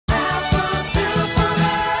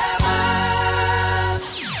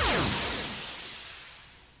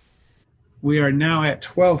We are now at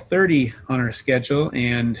 12:30 on our schedule,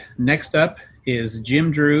 and next up is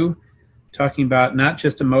Jim Drew talking about not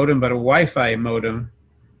just a modem, but a Wi-Fi modem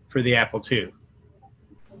for the Apple II.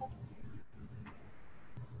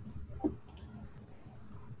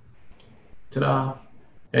 Ta-da!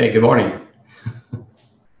 Hey, good morning.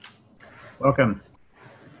 Welcome.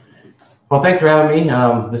 Well, thanks for having me.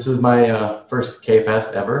 This is my first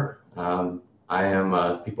KFest ever. I am,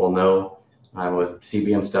 as people know, I'm with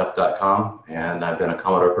cbmstuff.com, and I've been a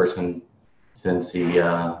Commodore person since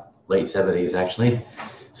the late 70s, actually.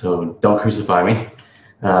 So don't crucify me.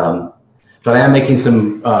 But I am making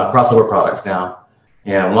some crossover products now,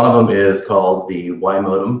 and one of them is called the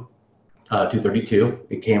Wimodem232.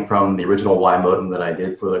 It came from the original Y modem that I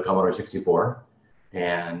did for the Commodore 64.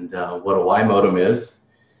 And what a Y modem is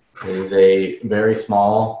a very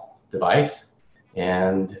small device,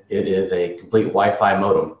 and it is a complete Wi-Fi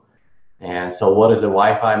modem. And so what is a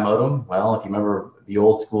Wi-Fi modem? Well, if you remember the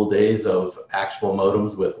old school days of actual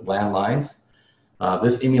modems with landlines,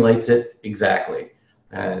 this emulates it exactly,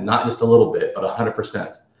 and not just a little bit, but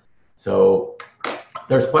 100%. So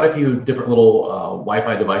there's quite a few different little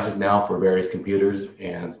Wi-Fi devices now for various computers,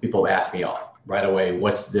 and people have asked me right away,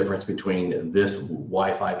 what's the difference between this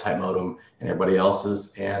Wi-Fi type modem and everybody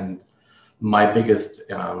else's? And my biggest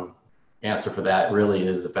answer for that really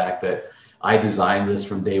is the fact that I designed this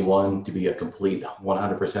from day one to be a complete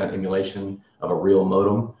 100% emulation of a real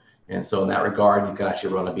modem. And so in that regard, you can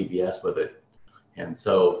actually run a BBS with it. And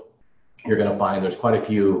so you're going to find there's quite a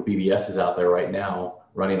few BBSs out there right now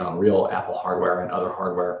running on real Apple hardware and other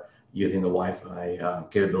hardware using the Wi-Fi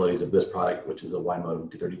capabilities of this product, which is a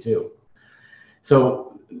Wimodem232.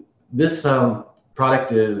 So this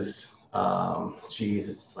product is, geez,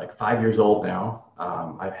 it's like 5 years old now.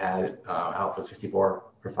 I've had it out for 64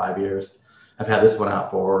 for 5 years. I've had this one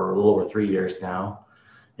out for a little over 3 years now.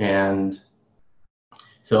 And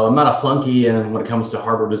so I'm not a flunky, and when it comes to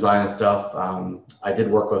hardware design and stuff, I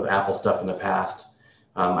did work with Apple stuff in the past.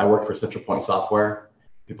 I worked for Central Point Software.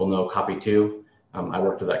 People know Copy 2. I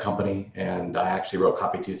worked with that company, and I actually wrote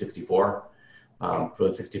Copy 264 for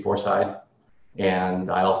the 64 side.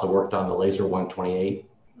 And I also worked on the Laser 128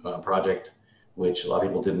 project, which a lot of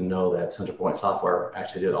people didn't know that Central Point Software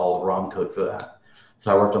actually did all the ROM code for that.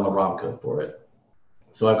 So I worked on the ROM code for it.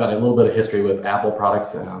 So I've got a little bit of history with Apple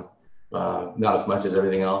products, not as much as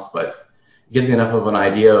everything else, but it gives me enough of an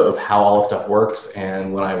idea of how all this stuff works.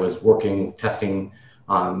 And when I was testing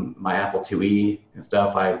on my Apple IIe and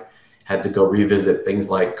stuff, I had to go revisit things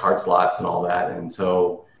like card slots and all that. And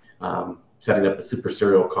so setting up a super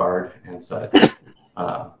serial card and such,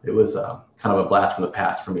 it was kind of a blast from the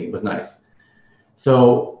past for me. It was nice.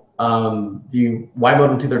 So the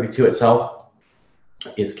Wimodem232 itself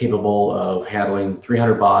is capable of handling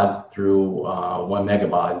 300 baud through 1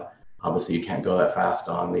 megabaud. Obviously, you can't go that fast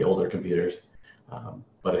on the older computers,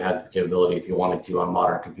 but it has the capability, if you wanted to, on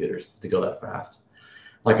modern computers to go that fast.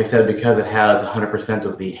 Like I said, because it has 100%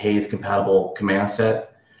 of the Hayes compatible command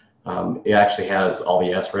set, it actually has all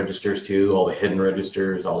the S registers too, all the hidden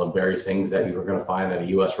registers, all the various things that you were going to find at a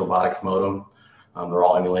US robotics modem. They're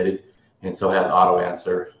all emulated, and so it has auto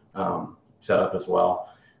answer set up as well,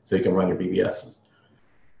 so you can run your BBSs.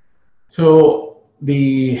 So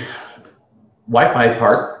the Wi-Fi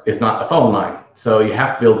part is not a phone line, so you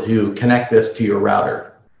have to be able to connect this to your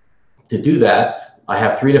router. To do that, I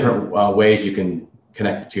have 3 different ways you can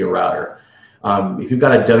connect it to your router. If you've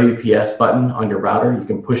got a WPS button on your router, you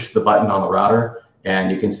can push the button on the router,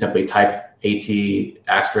 and you can simply type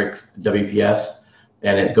AT*WPS,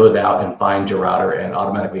 and it goes out and finds your router and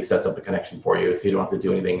automatically sets up the connection for you, so you don't have to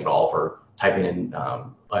do anything at all for typing in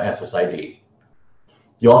SSID.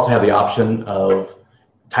 You also have the option of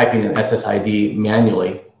typing in SSID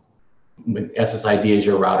manually. SSID is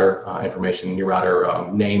your router information, your router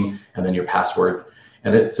name, and then your password.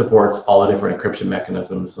 And it supports all the different encryption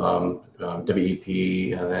mechanisms,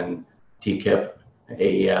 WEP, and then TKIP, and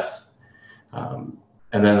AES. And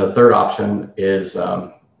then the third option is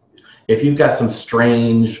if you've got some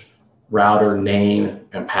strange router name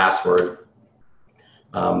and password,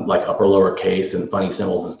 like upper lowercase and funny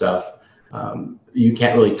symbols and stuff, you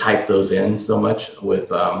can't really type those in so much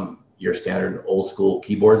with your standard old school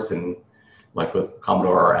keyboards, and like with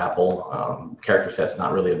Commodore or Apple, character set's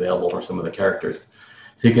not really available for some of the characters.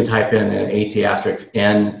 So you can type in an AT*N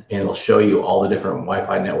and it'll show you all the different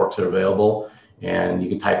Wi-Fi networks that are available, and you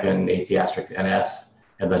can type in AT*NS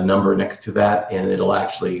and the number next to that, and it'll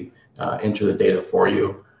actually enter the data for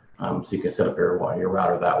you, so you can set up your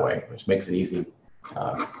router that way, which makes it easy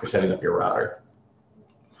for setting up your router.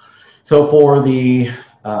 So for the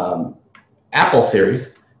Apple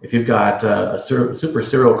series, if you've got a super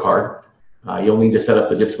serial card, you'll need to set up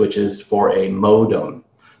the dip switches for a modem.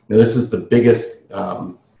 Now, this is the biggest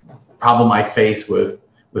problem I face with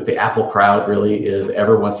the Apple crowd, really, is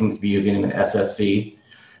everyone seems to be using an SSC.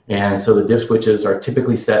 And so the dip switches are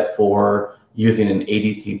typically set for using an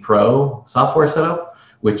ADT Pro software setup,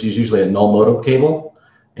 which is usually a null modem cable.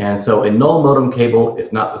 And so a null modem cable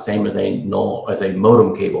is not the same as a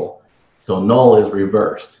modem cable. So null is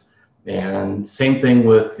reversed. And same thing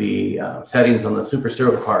with the settings on the Super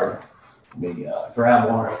Serial card. Let me grab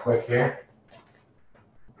one real quick here.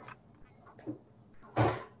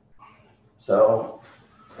 So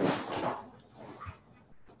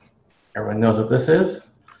everyone knows what this is.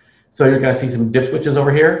 So you're going to see some dip switches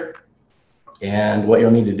over here. And what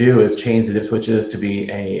you'll need to do is change the dip switches to be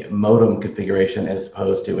a modem configuration as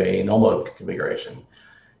opposed to a null modem configuration.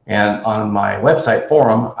 And on my website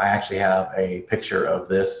forum, I actually have a picture of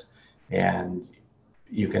this, and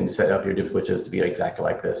you can set up your dip switches to be exactly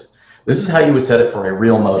like this. This is how you would set it for a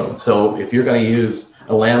real modem. So if you're going to use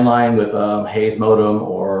a landline with a Hayes modem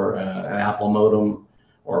or an Apple modem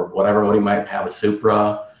or whatever modem you might have, a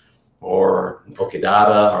Supra or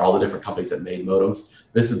Okidata or all the different companies that made modems,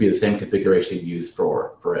 this would be the same configuration you use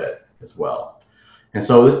for it as well. And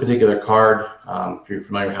so this particular card, if you're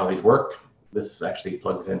familiar with how these work, this actually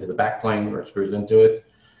plugs into the backplane or screws into it,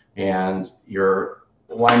 and your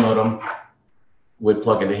Y modem would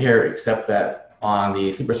plug into here, except that on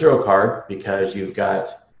the Super Serial card, because you've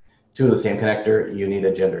got two of the same connector, you need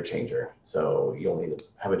a gender changer. So you'll need to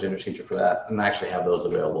have a gender changer for that, and I actually have those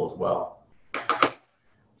available as well.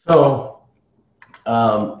 So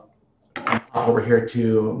I'll pop over here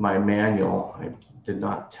to my manual. I did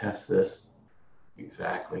not test this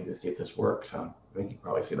exactly to see if this works. I think you can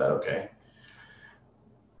probably see that okay.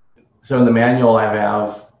 So in the manual, I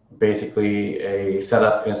have basically a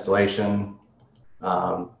setup, installation,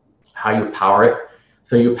 how you power it.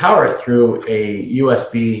 So you power it through a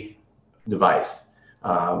USB device.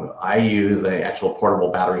 I use an actual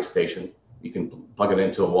portable battery station. You can plug it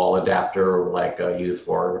into a wall adapter like used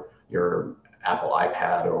for your Apple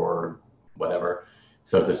iPad or whatever.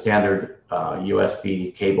 So it's a standard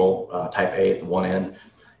USB cable, type A at the one end.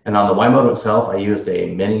 And on the Y modem itself, I used a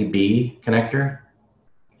mini B connector.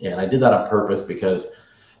 And I did that on purpose because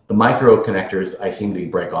the micro connectors I seem to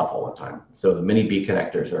break off all the time. So the mini B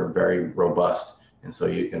connectors are very robust. And so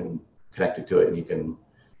you can connect it to it and you can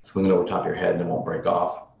swing it over top of your head and it won't break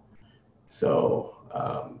off. So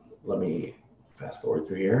let me fast forward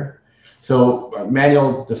through here. So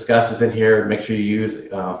manual discusses in here, make sure you use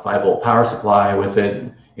 5-volt power supply with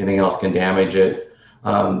it. Anything else can damage it.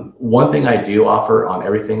 One thing I do offer on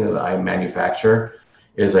everything that I manufacture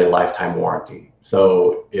is a lifetime warranty.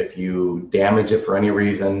 So if you damage it for any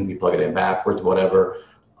reason, you plug it in backwards, whatever,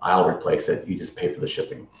 I'll replace it. You just pay for the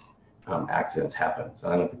shipping. Accidents happen. So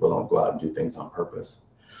I know people don't go out and do things on purpose.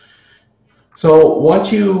 So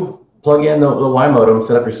once you plug in the Y modem,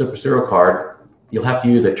 set up your Super Serial card, you'll have to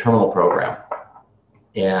use a terminal program.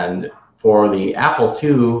 And for the Apple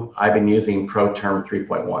II, I've been using ProTerm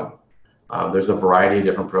 3.1. There's a variety of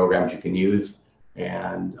different programs you can use,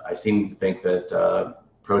 and I seem to think that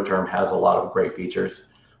ProTerm has a lot of great features.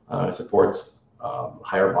 It supports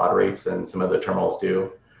higher baud rates than some other terminals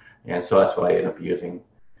do, and so that's what I end up using.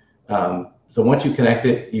 So once you connect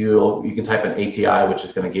it, you can type in ATI, which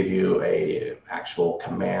is going to give you a actual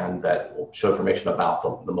command that will show information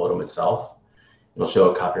about the modem itself. It'll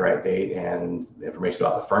show a copyright date and information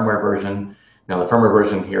about the firmware version. Now the firmware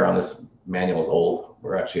version here on this manual is old.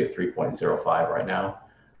 We're actually at 3.05 right now,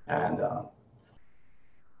 and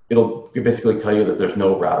it'll basically tell you that there's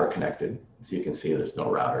no router connected. So you can see there's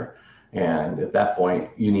no router, and at that point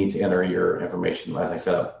you need to enter your information as I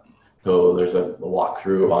set up. So there's a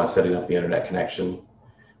walkthrough on setting up the internet connection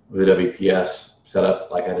with the WPS setup,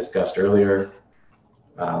 like I discussed earlier,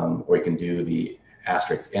 or you can do the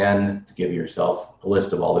 *N to give yourself a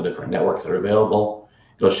list of all the different networks that are available.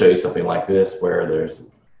 It'll show you something like this, where there's,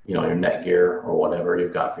 your Netgear or whatever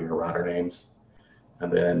you've got for your router names,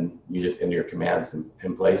 and then you just enter your commands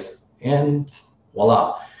in place, and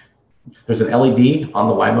voila. There's an LED on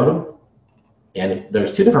the Y modem. And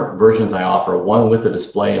there's two different versions I offer, one with a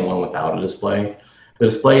display and one without a display. The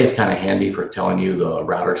display is kind of handy for telling you the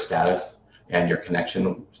router status and your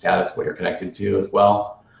connection status, what you're connected to as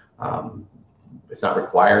well. It's not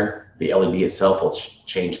required. The LED itself will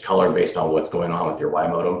change color based on what's going on with your Y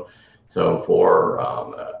modem. So for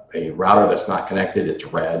a router that's not connected, it's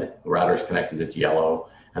red. The router is connected, it's yellow.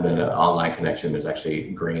 And then an online connection is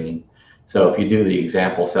actually green. So if you do the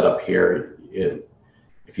example setup here,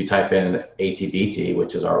 if you type in ATDT,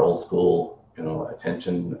 which is our old school,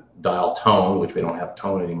 attention dial tone, which we don't have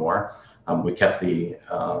tone anymore, We kept the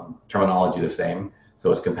terminology the same,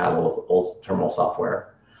 so it's compatible with old terminal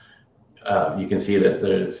software. You can see that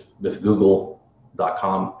there's this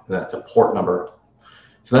google.com, and that's a port number.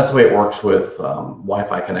 So that's the way it works with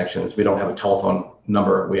Wi-Fi connections. We don't have a telephone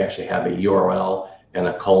number. We actually have a URL and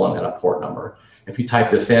a colon and a port number. If you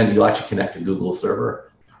type this in, you'll actually connect to Google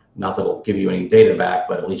server. Not that it'll give you any data back,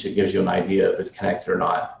 but at least it gives you an idea if it's connected or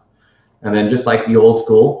not. And then just like the old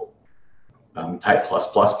school, type +++,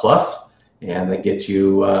 and that gets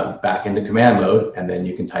you back into command mode. And then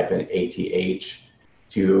you can type in ATH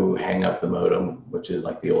to hang up the modem, which is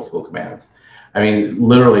like the old school commands. I mean,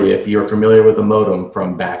 literally, if you're familiar with the modem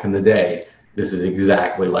from back in the day, this is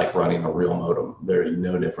exactly like running a real modem. There is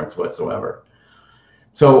no difference whatsoever.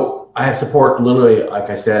 So I have support literally, like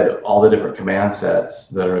I said, all the different command sets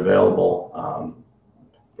that are available.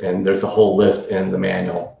 And there's a whole list in the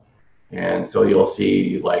manual. And so you'll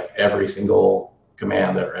see like every single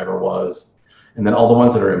command there ever was. And then all the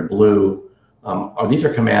ones that are in blue, these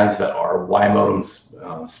are commands that are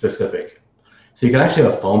Wimodem specific. So you can actually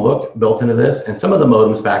have a phone book built into this, and some of the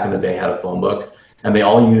modems back in the day had a phone book, and they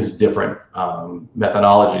all use different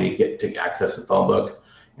methodology to access the phone book.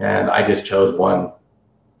 And I just chose one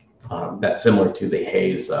that's similar to the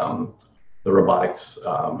Hayes, the robotics,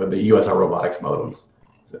 the USR robotics modems.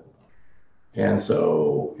 And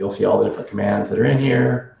so you'll see all the different commands that are in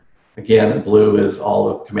here. Again, blue is all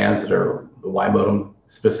the commands that are the Wimodem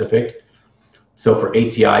specific. So for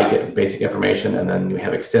ATI, you get basic information, and then you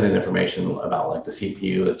have extended information about like the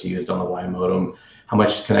CPU that's used on the Wimodem, how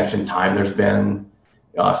much connection time there's been,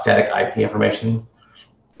 static IP information.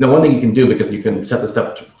 Now, one thing you can do, because you can set this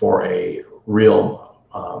up for a real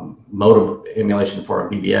modem emulation for a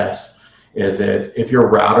BBS, is that if your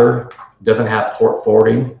router doesn't have port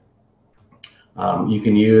forwarding, you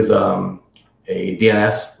can use a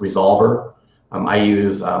DNS resolver. I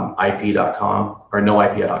use IP.com, or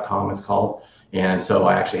noip.com it's called. And so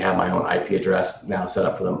I actually have my own IP address now set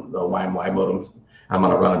up for the Wimodems. I'm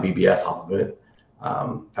going to run a BBS off of it.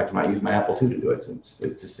 In fact, I might use my Apple II to do it since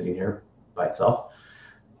it's just sitting here by itself.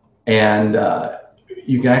 And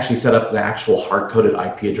you can actually set up an actual hard-coded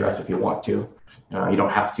IP address if you want to. You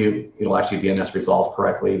don't have to. It'll actually DNS resolve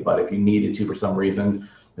correctly. But if you needed to for some reason,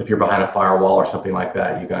 if you're behind a firewall or something like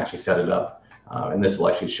that, you can actually set it up. And this will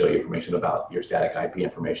actually show you information about your static IP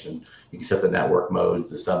information. You can set the network modes,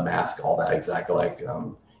 the submask, all that exactly like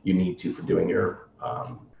you need to for doing your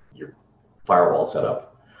firewall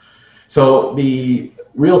setup. So the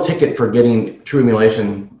real ticket for getting true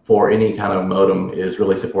emulation for any kind of modem is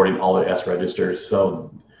really supporting all the S registers. So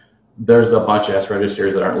there's a bunch of S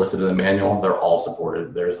registers that aren't listed in the manual. They're all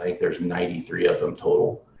supported. I think there's 93 of them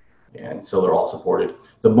total. And so they're all supported.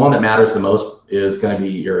 The one that matters the most is going to be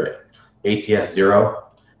your ATS0,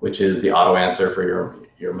 which is the auto answer for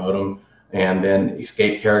your modem, and then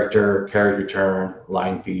escape character, carriage return,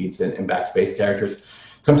 line feeds, and backspace characters.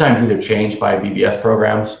 Sometimes these are changed by BBS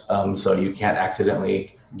programs, so you can't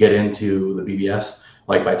accidentally get into the BBS,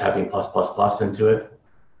 like by typing +++ into it.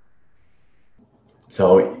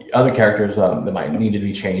 So other characters that might need to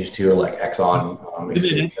be changed to are like Exon,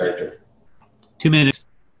 escape character. 2 minutes.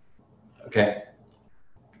 Okay.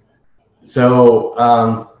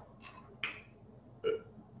 So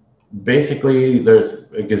basically, there's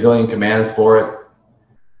a gazillion commands for it.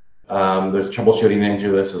 There's troubleshooting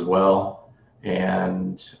into this as well,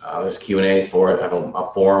 and there's Q&As for it. I have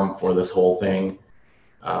a forum for this whole thing.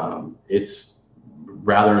 It's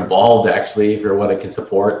rather involved, actually, for what it can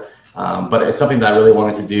support, but it's something that I really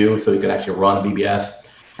wanted to do so you can actually run a BBS.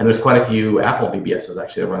 And there's quite a few Apple BBSs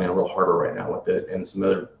actually running a little harder right now with it, and some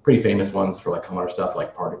other pretty famous ones for like common stuff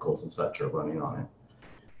like Particles and such are running on it.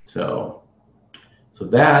 So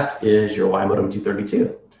that is your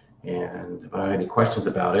Wimodem232. And if I have any questions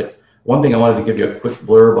about it, one thing I wanted to give you a quick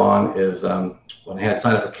blurb on is when I had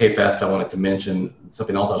signed up for KFest, I wanted to mention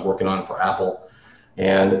something else I was working on for Apple.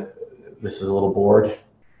 And this is a little board.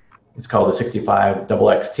 It's called the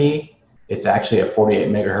 65XXT. It's actually a 48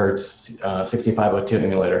 megahertz 6502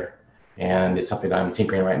 emulator. And it's something I'm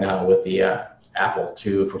tinkering right now with the Apple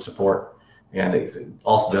II for support. And it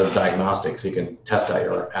also does diagnostics, so you can test out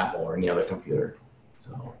your Apple or any other computer.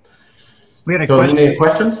 So, we had a question. Any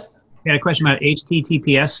questions? We had a question about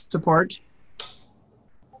HTTPS support.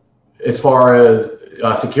 As far as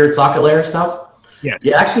secured socket layer stuff? Yes.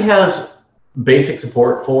 It actually has basic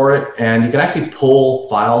support for it, and you can actually pull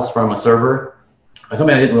files from a server.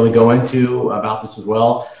 Something I didn't really go into about this as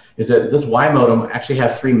well is that this Wimodem actually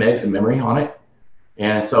has 3 megs of memory on it.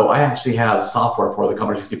 And so I actually have software for the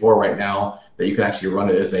Commodore 64 right now that you can actually run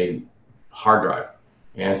it as a hard drive.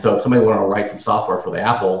 And so if somebody wanted to write some software for the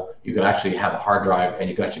Apple, you could actually have a hard drive and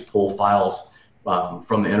you can actually pull files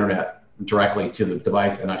from the internet directly to the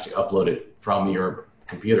device and actually upload it from your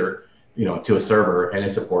computer, to a server, and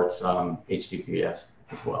it supports HTTPS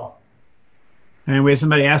as well. Anyway,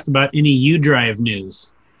 somebody asked about any U drive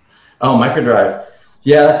news. Oh, microdrive.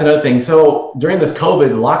 Yeah, that's another thing. So during this COVID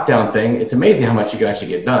lockdown thing, it's amazing how much you can actually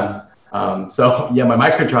get done. So yeah, my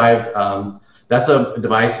microdrive, that's a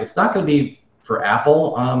device. It's not going to be for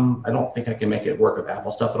Apple. I don't think I can make it work with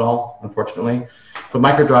Apple stuff at all, unfortunately. But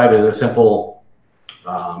microdrive is a simple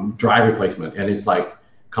drive replacement, and it's like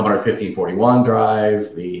Commodore 1541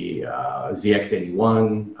 drive, the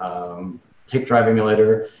ZX81 tape drive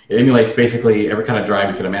emulator. It emulates basically every kind of drive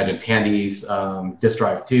you can imagine: Tandy's, disk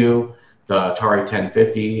drive 2, the Atari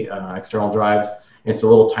 1050 external drives. It's a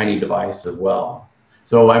little tiny device as well.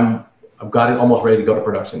 So I've got it almost ready to go to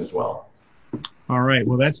production as well. All right.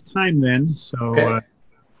 Well, that's time then. So Okay.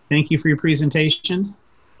 Thank you for your presentation.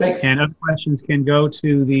 Thanks. And other questions can go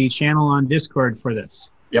to the channel on Discord for this.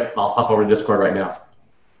 Yep, I'll hop over to Discord right now.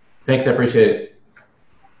 Thanks, I appreciate it.